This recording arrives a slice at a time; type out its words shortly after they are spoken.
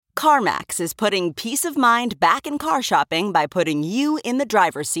CarMax is putting peace of mind back in car shopping by putting you in the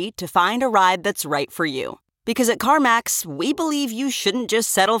driver's seat to find a ride that's right for you. Because at CarMax, we believe you shouldn't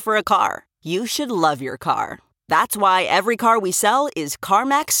just settle for a car. You should love your car. That's why every car we sell is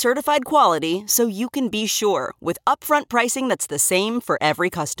CarMax certified quality, so you can be sure with upfront pricing that's the same for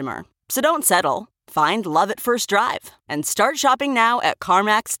every customer. So don't settle. Find love at first drive and start shopping now at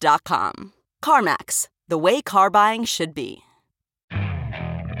CarMax.com. CarMax, the way car buying should be.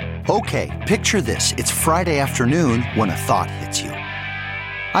 Okay, picture this. It's Friday afternoon when a thought hits you.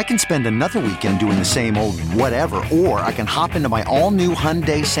 I can spend another weekend doing the same old whatever, or I can hop into my all-new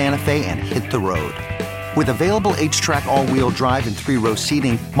Hyundai Santa Fe and hit the road. With available H-Track all-wheel drive and 3-row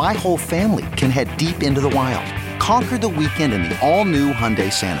seating, my whole family can head deep into the wild. Conquer the weekend in the all-new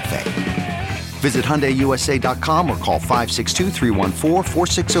Hyundai Santa Fe. Visit HyundaiUSA.com or call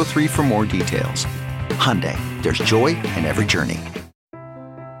 562-314-4603 for more details. Hyundai, there's joy in every journey.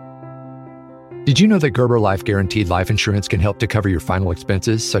 Did you know that Gerber Life Guaranteed Life Insurance can help to cover your final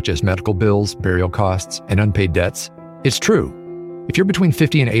expenses, such as medical bills, burial costs, and unpaid debts? It's true. If you're between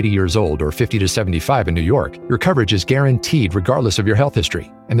 50 and 80 years old or 50 to 75 in New York, your coverage is guaranteed regardless of your health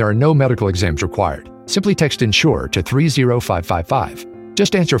history, and there are no medical exams required. Simply text INSURE to 30555.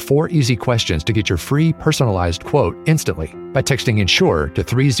 Just answer 4 easy questions to get your free personalized quote instantly by texting INSURE to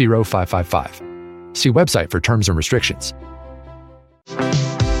 30555. See website for terms and restrictions.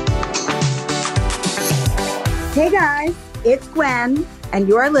 Hey guys, it's Gwen, and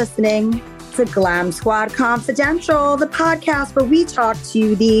you're listening to Glam Squad Confidential, the podcast where we talk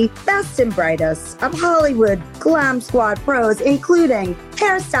to the best and brightest of Hollywood Glam Squad pros, including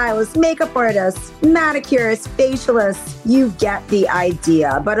hairstylists, makeup artists, manicurists, facialists. You get the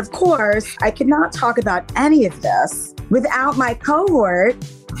idea. But of course, I could not talk about any of this without my cohort,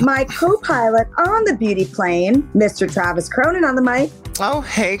 my co-pilot on the beauty plane, Mr. Travis Cronin on the mic. Oh,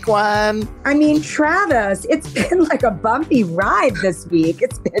 hey, Gwen. I mean, Travis, it's been like a bumpy ride this week.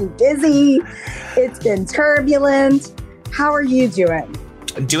 It's been busy. It's been turbulent. How are you doing?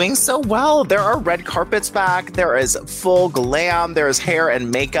 Doing so well. There are red carpets back. There is full glam. There is hair and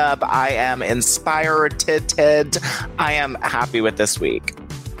makeup. I am inspired. I am happy with this week.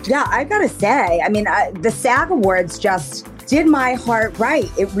 Yeah, I gotta say, I mean, the SAG Awards just did my heart right.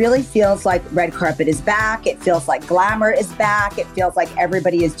 It really feels like red carpet is back. It feels like glamour is back. It feels like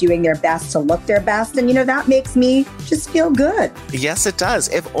everybody is doing their best to look their best. And, you know, that makes me just feel good. Yes, it does.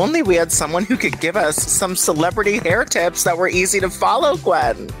 If only we had someone who could give us some celebrity hair tips that were easy to follow,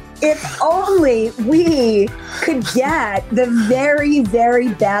 Gwen. If only we could get the very,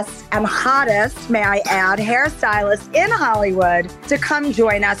 very best and hottest, may I add, hairstylist in Hollywood to come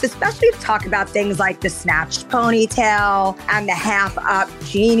join us, especially to talk about things like the snatched ponytail and the half-up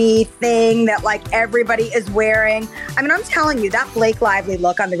genie thing that like everybody is wearing. I mean, I'm telling you, that Blake Lively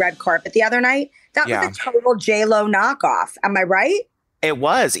look on the red carpet the other night, that was a total J-Lo knockoff. Am I right? It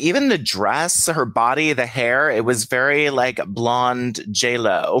was. Even the dress, her body, the hair, it was very like blonde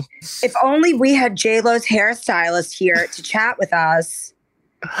J-Lo. If only we had J-Lo's hairstylist here to chat with us.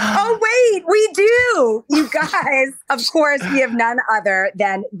 Oh, wait, we do. You guys, of course, we have none other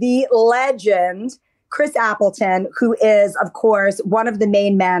than the legend, Chris Appleton, who is, of course, one of the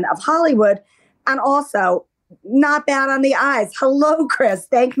main men of Hollywood and also not bad on the eyes. Hello, Chris.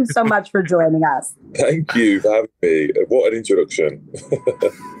 Thank you so much for joining us. Thank you for having me. What an introduction.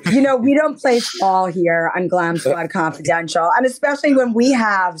 You know, we don't play small here on Glam Squad Confidential. And especially when we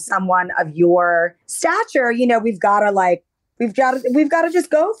have someone of your stature, you know, we've got to just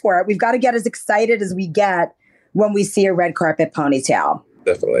go for it. We've got to get as excited as we get when we see a red carpet ponytail.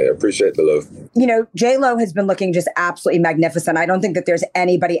 Definitely. I appreciate the love. You know, J-Lo has been looking just absolutely magnificent. I don't think that there's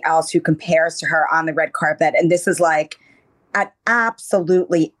anybody else who compares to her on the red carpet. And this is like at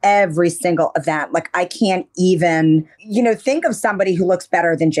absolutely every single event. Like I can't even, you know, think of somebody who looks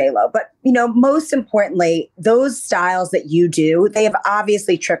better than J-Lo. But, you know, most importantly, those styles that you do, they have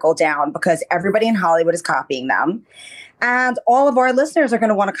obviously trickled down because everybody in Hollywood is copying them. And all of our listeners are going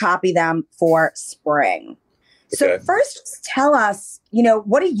to want to copy them for spring. So first, tell us, you know,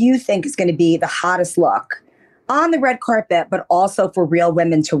 what do you think is going to be the hottest look on the red carpet, but also for real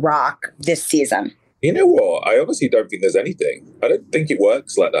women to rock this season? You know what? I honestly don't think there's anything. I don't think it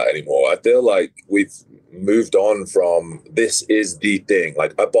works like that anymore. I feel like with moved on from this is the thing,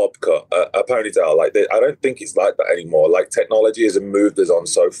 like a bob cut, a ponytail. Like I don't think it's like that anymore. Like technology has moved us on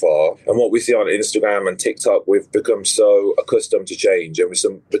so far, and what we see on Instagram and TikTok, we've become so accustomed to change, and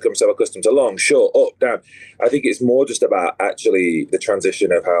we've become so accustomed to long, short, up, down. I think it's more just about actually the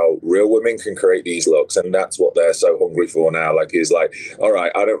transition of how real women can create these looks, and that's what they're so hungry for now. Like, is like, all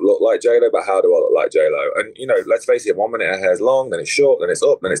right, I don't look like J-Lo, but how do I look like J-Lo? And let's face it, 1 minute her hair's long, then it's short, then it's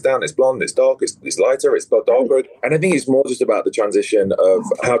up, then it's down, it's blonde, it's dark, it's lighter, it's darker. And I think it's more just about the transition of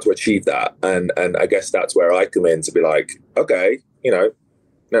how to achieve that. And I guess that's where I come in to be like, okay,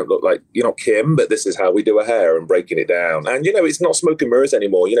 don't look like you're not Kim, but this is how we do a hair, and breaking it down. And it's not smoke and mirrors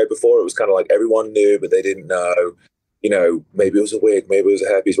anymore. Before it was kind of like everyone knew, but they didn't know. Maybe it was a wig, maybe it was a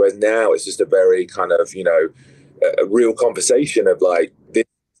hairpiece. Whereas now it's just a very kind of a real conversation of like, this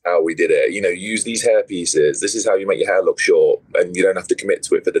is how we did it. Use these hair pieces. This is how you make your hair look short, and you don't have to commit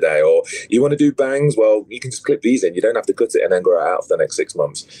to it for the day. Or you want to do bangs? Well, you can just clip these in. You don't have to cut it and then grow it out for the next 6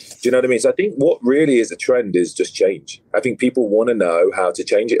 months. Do you know what I mean? So I think what really is a trend is just change. I think people want to know how to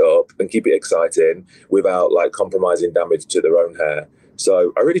change it up and keep it exciting without like compromising damage to their own hair.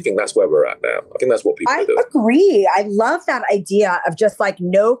 So I really think that's where we're at now. I think that's what people are doing. I agree. I love that idea of just like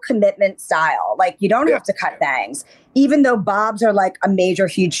no commitment style. Like you don't have to cut bangs. Even though bobs are like a major,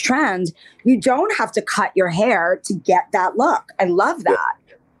 huge trend, you don't have to cut your hair to get that look. I love that.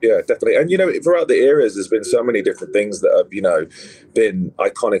 Yeah, definitely. And, throughout the eras, there's been so many different things that have, been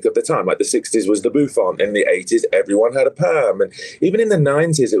iconic at the time. Like the 60s was the bouffant. In the 80s, everyone had a perm. And even in the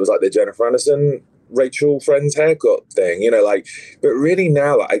 90s, it was like the Jennifer Aniston, Rachel Friend's haircut thing, but really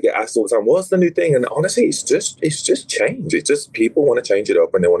now I get asked all the time, what's the new thing? And honestly, it's just change. It's just people want to change it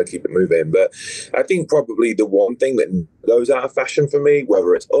up and they want to keep it moving. But I think probably the one thing that goes out of fashion for me,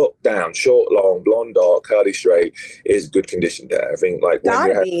 whether it's up, down, short, long, blonde, dark, curly, straight, is good conditioned hair. I think like when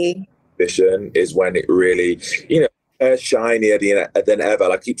you have condition is when it really, shinier than ever.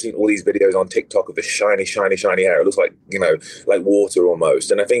 Like I keep seeing all these videos on TikTok of this shiny hair. It looks like, like water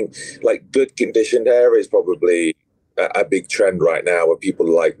almost. And I think like good conditioned hair is probably a big trend right now, where people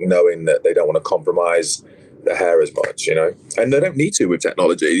are like knowing that they don't want to compromise the hair as much, and they don't need to with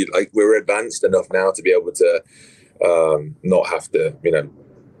technology. Like we're advanced enough now to be able to not have to,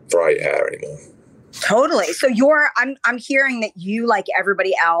 fry your hair anymore. Totally. So I'm hearing that you, like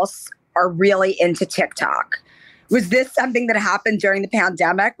everybody else, are really into TikTok. Was this something that happened during the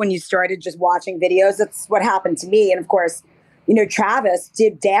pandemic when you started just watching videos? That's what happened to me. And of course, Travis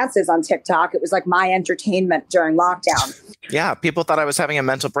did dances on TikTok. It was like my entertainment during lockdown. Yeah, people thought I was having a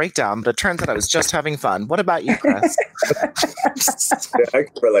mental breakdown, but it turns out I was just having fun. What about you, Chris? Yeah, I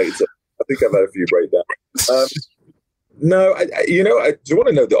can relate to it. I think I've had a few breakdowns. No, do you want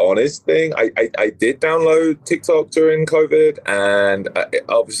to know the honest thing? I did download TikTok during COVID, and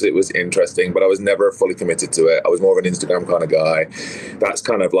obviously it was interesting, but I was never fully committed to it. I was more of an Instagram kind of guy. That's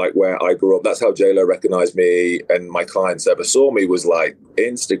kind of like where I grew up. That's how J-Lo recognized me, and my clients ever saw me was like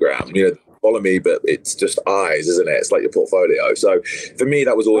Instagram. Follow me, but it's just eyes, isn't it? It's like your portfolio. So for me,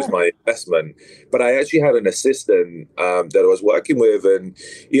 that was always my investment. But I actually had an assistant that I was working with, and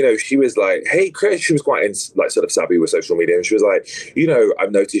she was like, "Hey, Chris," she was quite sort of savvy with social media, and she was like,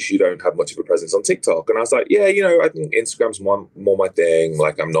 "I've noticed you don't have much of a presence on TikTok." And I was like, "Yeah, I think Instagram's more my thing.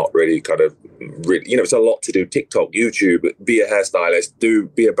 Like, I'm not really it's a lot to do. TikTok, YouTube, be a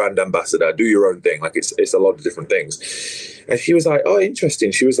hairstylist, be a brand ambassador, do your own thing. Like, it's a lot of different things." And she was like, "Oh,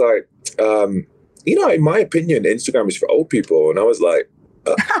 interesting." She was like, in my opinion, Instagram is for old people. And I was like,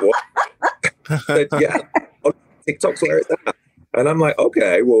 what? I said, yeah, TikTok's where it's at. And I'm like,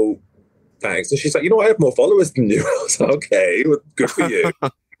 okay, well, thanks. And she's like, I have more followers than you. I was like, okay, well, good for you.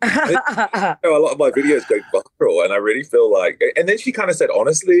 A lot of my videos go viral, and I really feel like, and then she kind of said,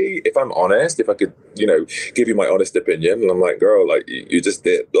 honestly, if I'm honest, if I could, give you my honest opinion. And I'm like, girl, like you just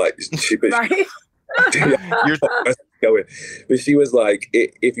did, like she right? You're going. But she was like,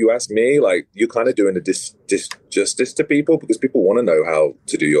 if you ask me, like, you're kind of doing a disjustice to people, because people want to know how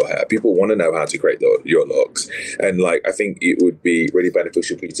to do your hair. People want to know how to create your looks. And like, I think it would be really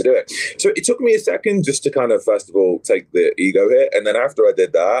beneficial for you to do it. So it took me a second just to kind of, first of all, take the ego hit. And then after I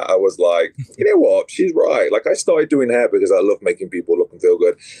did that, I was like, you know what? She's right. Like, I started doing hair because I love making people look and feel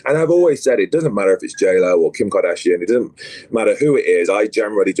good. And I've always said, it doesn't matter if it's J-Lo or Kim Kardashian. It doesn't matter who it is. I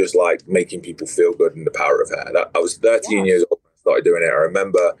generally just like making people feel good and the power of hair. I was 13 years old when I started doing it. I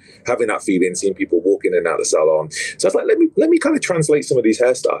remember having that feeling, seeing people walking in and out the salon. So I was like, let me kind of translate some of these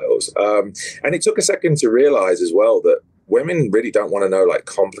hairstyles. And it took a second to realize as well that women really don't want to know like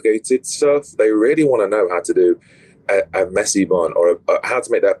complicated stuff. They really want to know how to do a messy bun, or how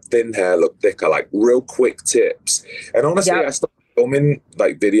to make that thin hair look thicker, like real quick tips. And honestly, I started filming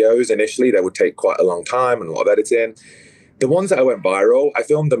like videos initially, they would take quite a long time and a lot of editing. The ones that went viral, I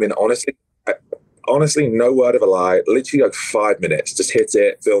filmed them in honestly, no word of a lie, literally like 5 minutes. Just hit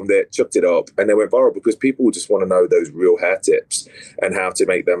it, filmed it, chucked it up, and they went viral because people just want to know those real hair tips and how to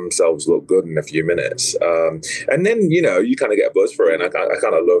make themselves look good in a few minutes. And then, you know, you kind of get a buzz for it, and I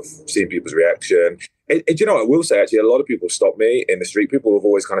kind of love seeing people's reaction. You know, I will say, actually, a lot of people stop me in the street. People have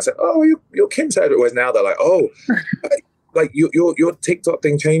always kind of said, oh, you're Kim's hair. Whereas now they're like, oh, like your TikTok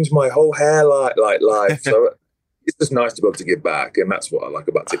thing changed my whole hair life. So it's just nice to be able to give back. And that's what I like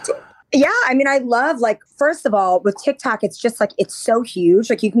about TikTok. Yeah, I mean, I love, like, first of all, with TikTok, it's just like, it's so huge.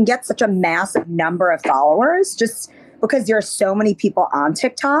 Like, you can get such a massive number of followers just because there are so many people on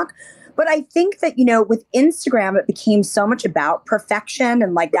TikTok. But I think that, you know, with Instagram, it became so much about perfection.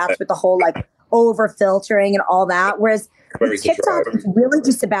 And like, that's with the whole like over filtering and all that. Whereas with TikTok, it's really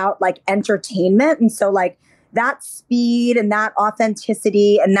just about like entertainment. And so like that speed and that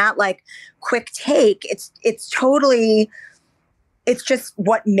authenticity and that like quick take, it's totally, it's just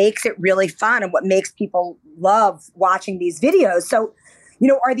what makes it really fun and what makes people love watching these videos. So, you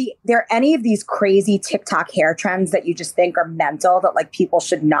know, are there any of these crazy TikTok hair trends that you just think are mental that like people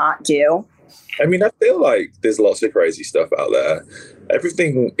should not do? I mean, I feel like there's lots of crazy stuff out there. I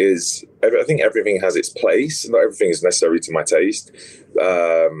think everything has its place. Not everything is necessary to my taste.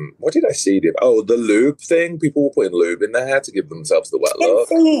 What did I see? Oh, the lube thing. People were putting lube in their hair to give themselves the wet look.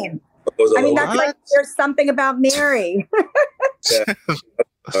 Insane. I mean, that's like There's Something About Mary. Yeah.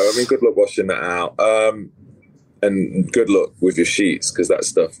 I mean, good luck washing that out. And good luck with your sheets, because that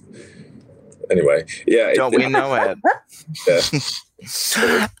stuff. Anyway, yeah. Don't we know it? Yeah.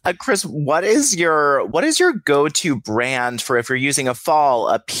 Chris, what is your go-to brand for if you're using a fall,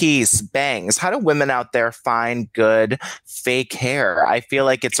 a piece, bangs? How do women out there find good fake hair? I feel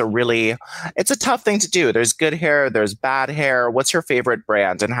like it's a tough thing to do. There's good hair, there's bad hair. What's your favorite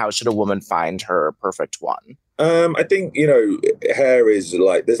brand, and how should a woman find her perfect one? I think, you know, hair is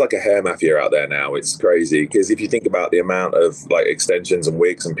like, there's like a hair mafia out there now. It's crazy because if you think about the amount of like extensions and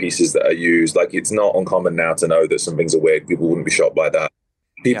wigs and pieces that are used, like it's not uncommon now to know that something's a wig. People wouldn't be shocked by that.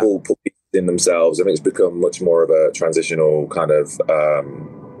 People put pieces in themselves. I think it's become much more of a transitional kind of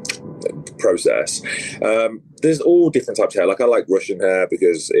process. There's all different types of hair. Like I like Russian hair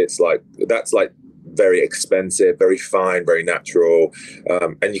because it's like, that's like very expensive, very fine, very natural,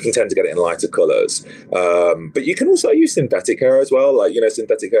 and you can tend to get it in lighter colors. But you can also use synthetic hair as well. Like, you know,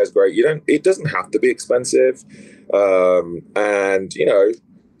 synthetic hair is great. It doesn't have to be expensive. And, you know,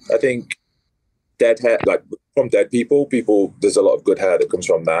 I think dead hair, like from dead people, there's a lot of good hair that comes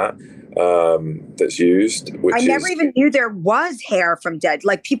from that, that's used. I never even knew there was hair from dead.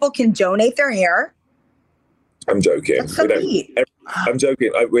 Like people can donate their hair. I'm joking. That's so neat. I'm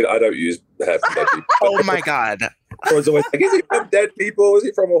joking. I don't use hair from dead people. Oh my God. I was always like, is it from dead people? Is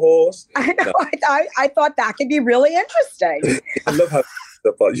it from a horse? I know. No. I thought that could be really interesting. I love how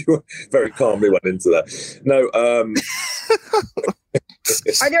you very calmly went into that. No.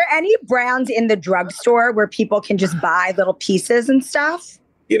 Are there any brands in the drugstore where people can just buy little pieces and stuff?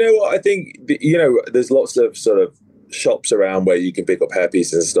 You know what? I think, you know, there's lots of sort of shops around where you can pick up hair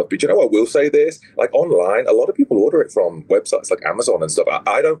pieces and stuff. But you know what? I will say this, like online, a lot of people order it from websites like Amazon and stuff.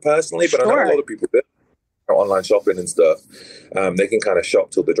 I don't personally, but I know a lot of people do online shopping and stuff. They can kind of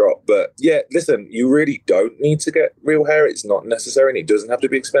shop till the drop. But yeah, listen, you really don't need to get real hair. It's not necessary and it doesn't have to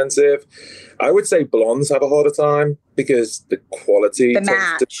be expensive. I would say blondes have a harder time because the quality. The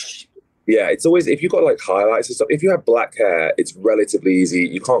match. Yeah, it's always, if you've got like highlights and stuff, if you have black hair, it's relatively easy.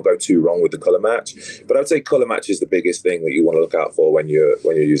 You can't go too wrong with the color match. But I'd say color match is the biggest thing that you want to look out for when you're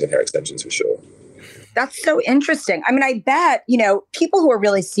using hair extensions, for sure. That's so interesting. I mean, I bet, you know, people who are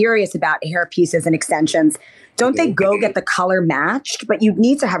really serious about hair pieces and extensions, don't they go get the color matched? But you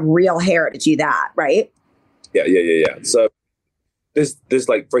need to have real hair to do that, right? Yeah. So there's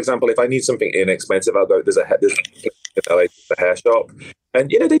like, for example, if I need something inexpensive, I'll go, there's a hair shop. And,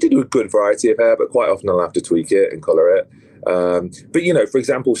 you know, they do a good variety of hair, but quite often I'll have to tweak it and color it. But, you know, for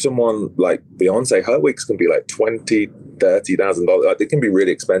example, someone like Beyonce, her wigs can be like $20,000, $30,000. Like, they can be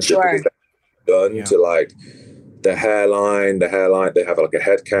really expensive because they're done to like the hairline. They have like a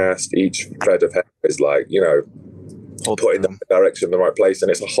head cast. Each thread of hair is like, you know, put in the direction in the right place, and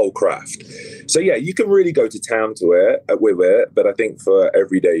it's a whole craft. So, yeah, you can really go to town with it. But I think for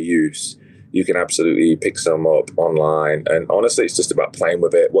everyday use, you can absolutely pick some up online. And honestly, it's just about playing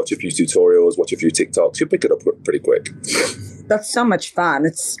with it. Watch a few tutorials, watch a few TikToks. You'll pick it up pretty quick. That's so much fun.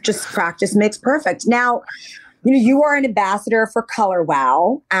 It's just practice makes perfect. Now, you know, you are an ambassador for Color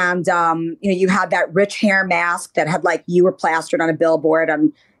Wow. And, you know, you had that rich hair mask that had like, you were plastered on a billboard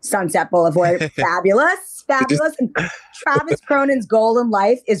on Sunset Boulevard. Fabulous. It's fabulous. And Travis Cronin's goal in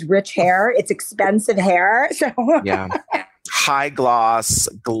life is rich hair. It's expensive hair. So yeah. High gloss,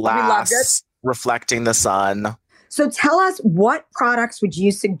 glass, reflecting the sun. So tell us, what products would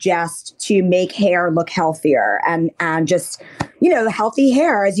you suggest to make hair look healthier? And just, the healthy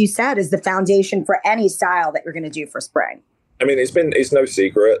hair, as you said, is the foundation for any style that you're going to do for spring. I mean, it's no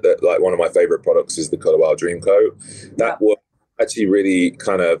secret that like one of my favorite products is the Color Wow Dream Coat. That was actually really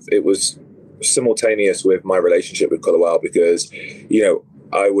it was simultaneous with my relationship with Color Wow because,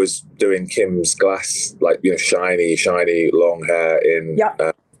 I was doing Kim's glass, shiny long hair in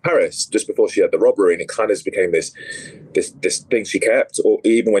Paris just before she had the robbery, and it kind of became this thing she kept, or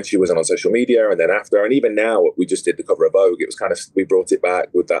even when she wasn't on social media, and then after, and even now we just did the cover of Vogue. It was we brought it back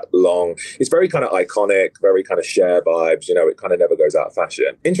with that long. It's very kind of iconic, very kind of Cher vibes. It kind of never goes out of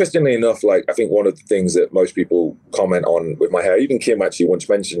fashion. Interestingly enough, I think one of the things that most people comment on with my hair, even Kim actually once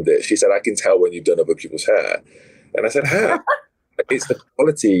mentioned it. She said, "I can tell when you've done other people's hair," and I said, "How?" It's the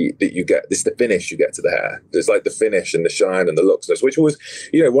quality that you get. It's the finish you get to the hair. There's like the finish and the shine and the looksness, which was,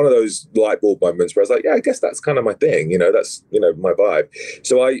 one of those light bulb moments where I was like, yeah, I guess that's kind of my thing. That's, my vibe.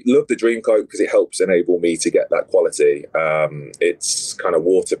 So I love the Dream Coat because it helps enable me to get that quality. It's kind of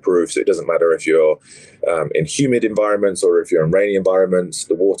waterproof. So it doesn't matter if you're in humid environments or if you're in rainy environments,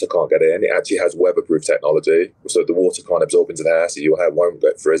 the water can't get in. It actually has weatherproof technology. So the water can't absorb into the hair. So your hair won't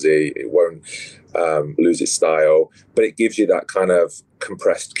get frizzy. It won't lose its style, but it gives you that kind of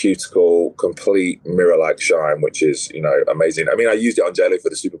compressed cuticle, complete mirror-like shine, which is, amazing. I mean, I used it on J-Lo for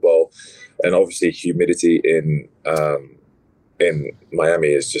the Super Bowl, and obviously humidity in Miami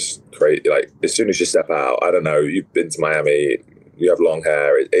is just crazy. Like, as soon as you step out, I don't know, you've been to Miami, you have long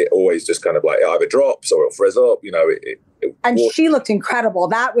hair, it always just kind of it either drops or it'll frizz up, And she looked incredible.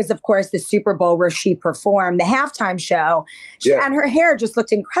 That was, of course, the Super Bowl where she performed the halftime show. And her hair just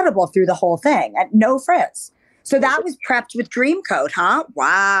looked incredible through the whole thing and no frizz. So that was prepped with Dream Coat, huh?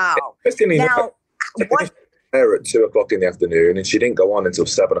 Wow. Now, what? Hair at 2:00 in the afternoon, and she didn't go on until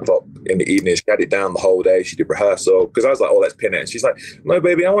 7:00 in the evening. She had it down the whole day. She did rehearsal because I was like, "Oh, let's pin it." And she's like, "No,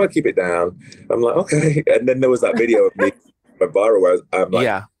 baby, I want to keep it down." I'm like, "Okay." And then there was that video of me went viral where I'm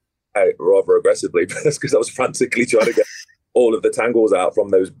like, rather aggressively, because I was frantically trying to get all of the tangles out from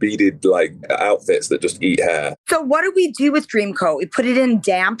those beaded outfits that just eat hair. So what do we do with Dream Coat? We put it in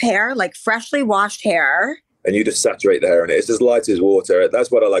damp hair, like freshly washed hair. And you just saturate the hair in it. It's as light as water. That's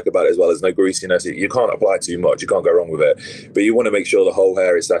what I like about it as well. There's no greasiness. You can't apply too much. You can't go wrong with it. But you want to make sure the whole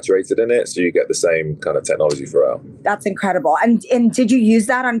hair is saturated in it so you get the same kind of technology throughout. That's incredible. And did you use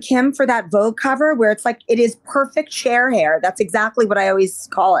that on Kim for that Vogue cover where it's like, it is perfect Cher hair? That's exactly what I always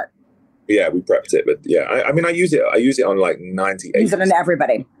call it. Yeah, we prepped it. But yeah, I mean, I use it on 98. Use it on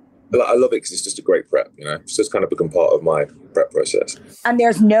everybody. I love it because it's just a great prep, It's just kind of become part of my prep process. And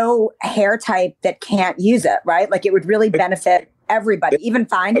there's no hair type that can't use it, right? Like it would really benefit everybody, even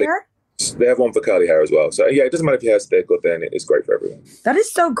fine hair. They have one for curly hair as well. So yeah, it doesn't matter if your hair's thick or thin. It's great for everyone. That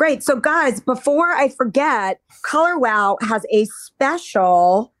is so great. So guys, before I forget, Color Wow has a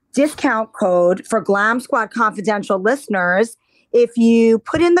special discount code for Glam Squad Confidential listeners. If you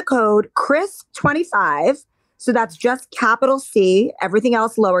put in the code Chris25, so that's just capital C, everything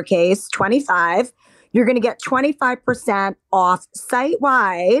else lowercase, 25. You're going to get 25% off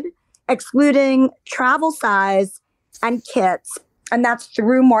site-wide, excluding travel size and kits. And that's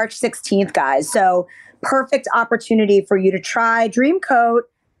through March 16th, guys. So perfect opportunity for you to try Dream Coat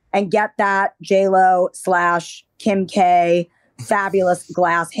and get that J-Lo / Kim K fabulous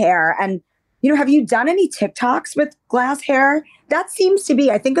glass hair. And, have you done any TikToks with glass hair? That seems to be,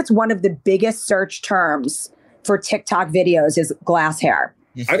 I think it's one of the biggest search terms for TikTok videos is glass hair.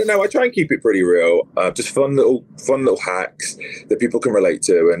 I don't know. I try and keep it pretty real. Just fun little hacks that people can relate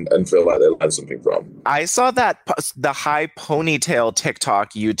to and feel like they'll learn something from. I saw that the high ponytail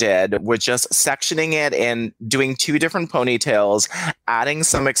TikTok you did with just sectioning it and doing 2 different ponytails, adding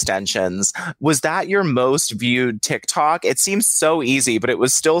some extensions. Was that your most viewed TikTok? It seems so easy, but it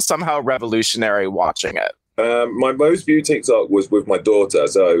was still somehow revolutionary watching it. My most viewed TikTok was with my daughter.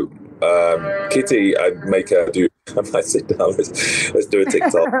 So Kitty, I make her do. I might sit down. Let's do a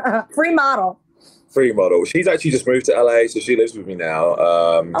TikTok. Free model. She's actually just moved to LA, so she lives with me now.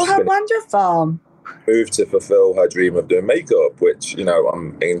 How wonderful. Moved to fulfill her dream of doing makeup, which,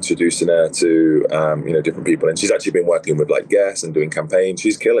 I'm introducing her to, different people. And she's actually been working with guests and doing campaigns.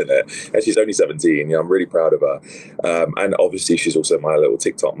 She's killing it. And she's only 17. I'm really proud of her. And obviously she's also my little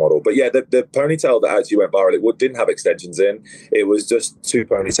TikTok model. But yeah, the ponytail that actually went viral, it didn't have extensions in. It was just 2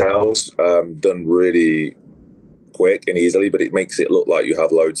 ponytails done really quick and easily, but it makes it look like you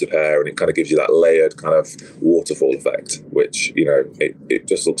have loads of hair, and it kind of gives you that layered kind of waterfall effect, which, you know, it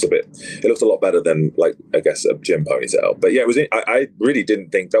just looks it looks a lot better than, like, I guess, a gym ponytail. But yeah, I really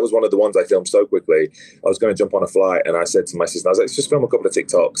didn't think, that was one of the ones I filmed so quickly. I was going to jump on a flight, and I said to my sister, I was like, let's just film a couple of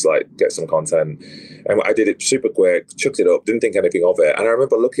TikToks, like, get some content. And I did it super quick, chucked it up, didn't think anything of it. And I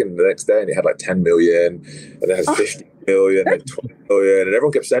remember looking the next day, and it had like 10 million, and it has 50 million and 20 million, and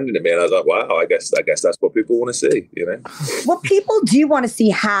everyone kept sending it me, and I was like, wow, I guess that's what people want to see, you know? Well, people do want to see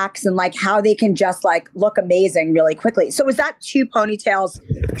hacks and like how they can just like look amazing really quickly. So is that 2 ponytails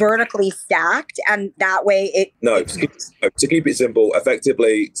vertically stacked, and that way to keep it simple,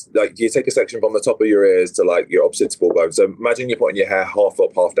 effectively, like, you take a section from the top of your ears to like your occipital bone. So imagine you're putting your hair half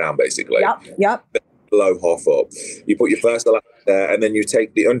up, half down, basically. Yep. Below, half up. You put your first elastic there, and then you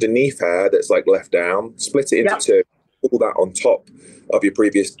take the underneath hair that's like left down, split it into 2, pull that on top of your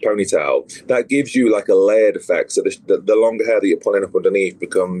previous ponytail. That gives you like a layered effect. So the longer hair that you're pulling up underneath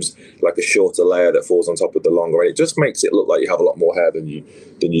becomes like a shorter layer that falls on top of the longer, and it just makes it look like you have a lot more hair than you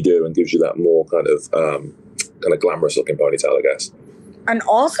do, and gives you that more kind of glamorous looking ponytail, I guess. And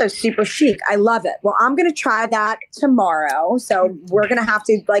also super chic. I love it. Well, I'm going to try that tomorrow. So we're going to have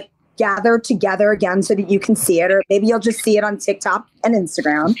to like gather together again so that you can see it, or maybe you'll just see it on TikTok and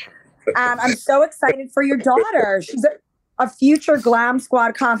Instagram. And I'm so excited for your daughter. She's a future Glam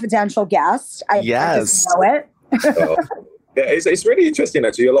Squad Confidential guest. I just know it. Yeah, it's really interesting,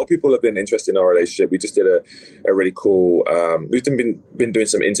 actually. A lot of people have been interested in our relationship. We just did a really cool, we've been doing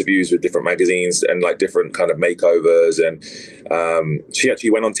some interviews with different magazines and like different kind of makeovers. And she actually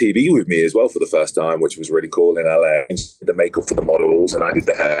went on TV with me as well for the first time, which was really cool in LA. And she did the makeup for the models, and I did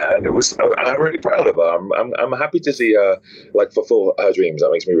the hair. And I'm really proud of her. I'm happy to see her like fulfill her dreams.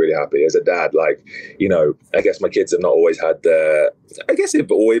 That makes me really happy as a dad. Like, you know, I guess my kids have not always had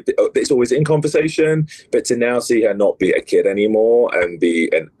it's always in conversation, but to now see her not be a kid anymore and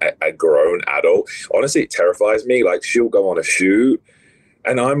be a grown adult, honestly, it terrifies me. Like, she'll go on a shoot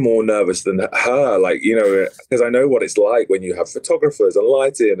and I'm more nervous than her, like, you know, because I know what it's like when you have photographers and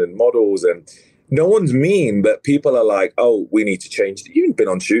lighting and models, and no one's mean, but people are like, oh, we need to change. You've been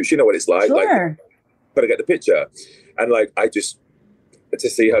on shoots, you know what it's like. Sure. Like, gotta get the picture. And like, to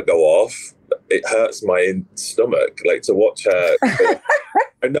see her go off, it hurts my stomach, like, to watch her.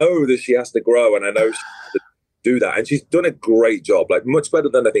 I know that she has to grow, and I know she has to do that, and she's done a great job, like much better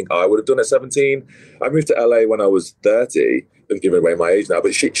than I think I would have done at 17. I moved to LA when I was 30. I'm giving away my age now,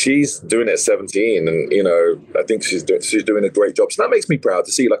 but she's doing it at 17, and, you know, I think she's doing a great job. So that makes me proud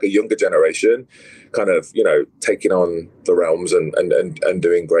to see like a younger generation kind of, you know, taking on the realms and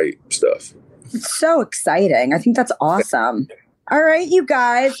doing great stuff. It's so exciting. I think that's awesome. All right, you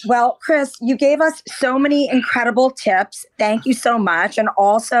guys. Well, Chris, you gave us so many incredible tips. Thank you so much. And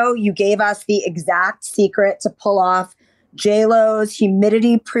also, you gave us the exact secret to pull off J-Lo's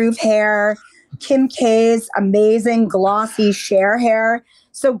humidity-proof hair, Kim K's amazing glossy share hair.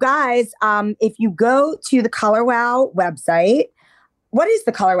 So, guys, if you go to the Color Wow website, what is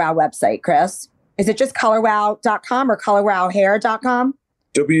the Color Wow website, Chris? Is it just colorwow.com or colorwowhair.com?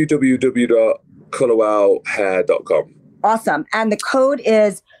 www.colorwowhair.com. Awesome. And the code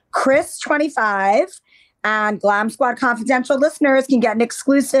is Chris25, and Glam Squad Confidential listeners can get an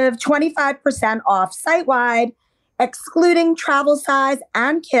exclusive 25% off site-wide, excluding travel size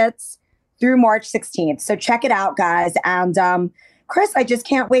and kits, through March 16th. So check it out, guys. And Chris, I just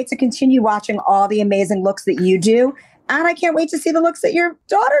can't wait to continue watching all the amazing looks that you do. And I can't wait to see the looks that your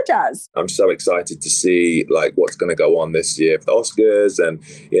daughter does. I'm so excited to see like what's going to go on this year for the Oscars, and,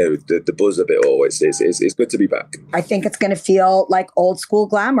 you know, the buzz of it all. It's good to be back. I think it's going to feel like old school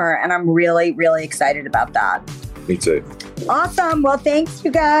glamour, and I'm really, really excited about that. Me too. Awesome. Well, thanks,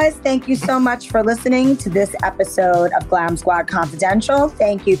 you guys. Thank you so much for listening to this episode of Glam Squad Confidential.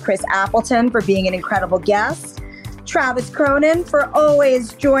 Thank you, Chris Appleton, for being an incredible guest. Travis Cronin for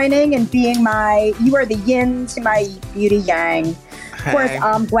always joining and being you are the yin to my beauty yang. Hey. Of course,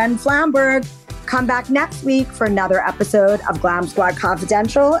 I'm Gwen Flamberg. Come back next week for another episode of Glam Squad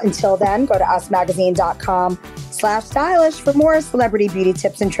Confidential. Until then, go to usmagazine.com/stylish for more celebrity beauty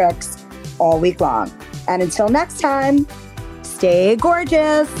tips and tricks all week long. And until next time, stay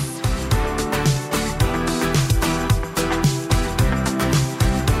gorgeous.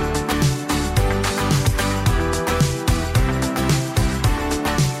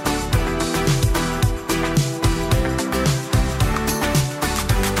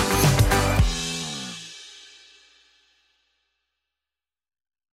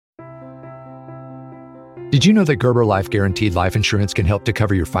 Did you know that Gerber Life Guaranteed Life Insurance can help to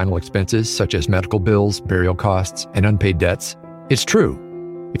cover your final expenses, such as medical bills, burial costs, and unpaid debts? It's true.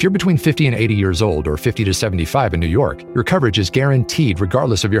 If you're between 50 and 80 years old or 50 to 75 in New York, your coverage is guaranteed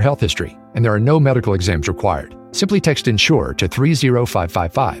regardless of your health history, and there are no medical exams required. Simply text INSURE to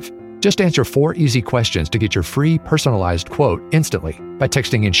 30555. Just answer 4 easy questions to get your free personalized quote instantly by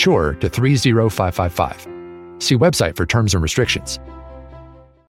texting INSURE to 30555. See website for terms and restrictions.